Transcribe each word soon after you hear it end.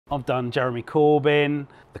I've done Jeremy Corbyn,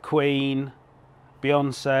 the Queen,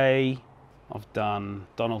 Beyonce, I've done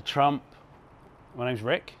Donald Trump. My name's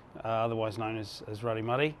Rick, otherwise known as Ruddy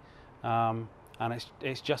Muddy. And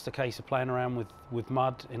it's just a case of playing around with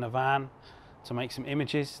mud in a van to make some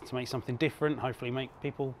images, to make something different, hopefully make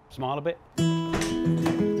people smile a bit.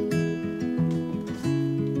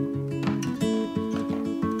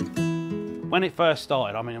 When it first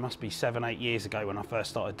started, I mean, it must be 7, 8 years ago when I first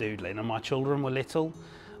started doodling, and my children were little,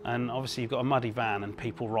 and obviously you've got a muddy van and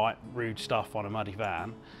people write rude stuff on a muddy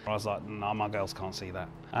van. I was like, no, my girls can't see that.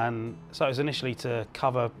 And so it was initially to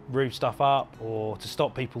cover rude stuff up or to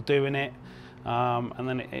stop people doing it, and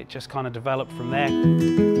then it just kind of developed from there.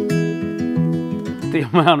 The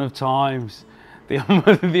amount of times, you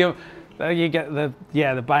get the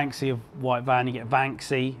Banksy of white van, you get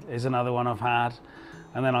Banksy is another one I've had.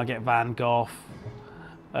 And then I get Van Gogh,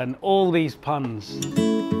 and all these puns.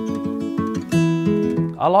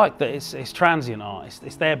 I like that it's transient art.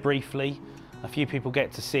 It's there briefly. A few people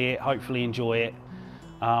get to see it, hopefully enjoy it,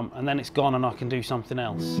 and then it's gone and I can do something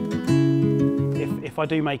else. If I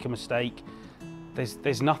do make a mistake,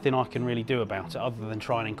 there's nothing I can really do about it other than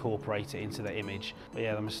try and incorporate it into the image. But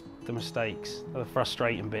yeah, the mistakes are the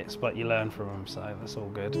frustrating bits, but you learn from them, so that's all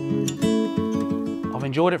good. I've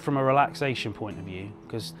enjoyed it from a relaxation point of view,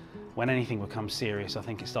 because when anything becomes serious, I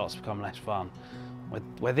think it starts to become less fun.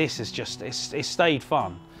 Where this is just, it's stayed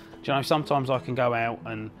fun. Do you know, sometimes I can go out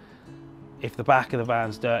and if the back of the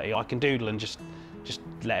van's dirty, I can doodle and just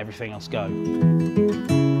let everything else go.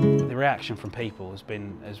 The reaction from people has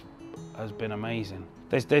been amazing.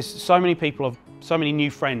 There's so many people, so many new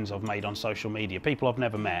friends I've made on social media, people I've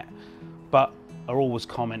never met, but are always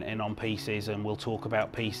commenting on pieces and we'll talk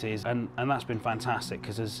about pieces, and that's been fantastic,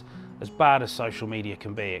 because as bad as social media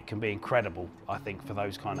can be, it can be incredible, I think, for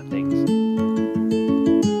those kind of things.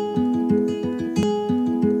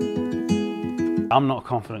 I'm not a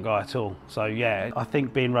confident guy at all, so yeah, I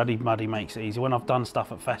think being Ruddy Muddy makes it easy. When I've done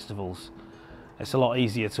stuff at festivals, it's a lot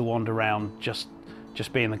easier to wander around just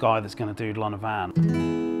being the guy that's going to doodle on a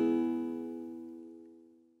van.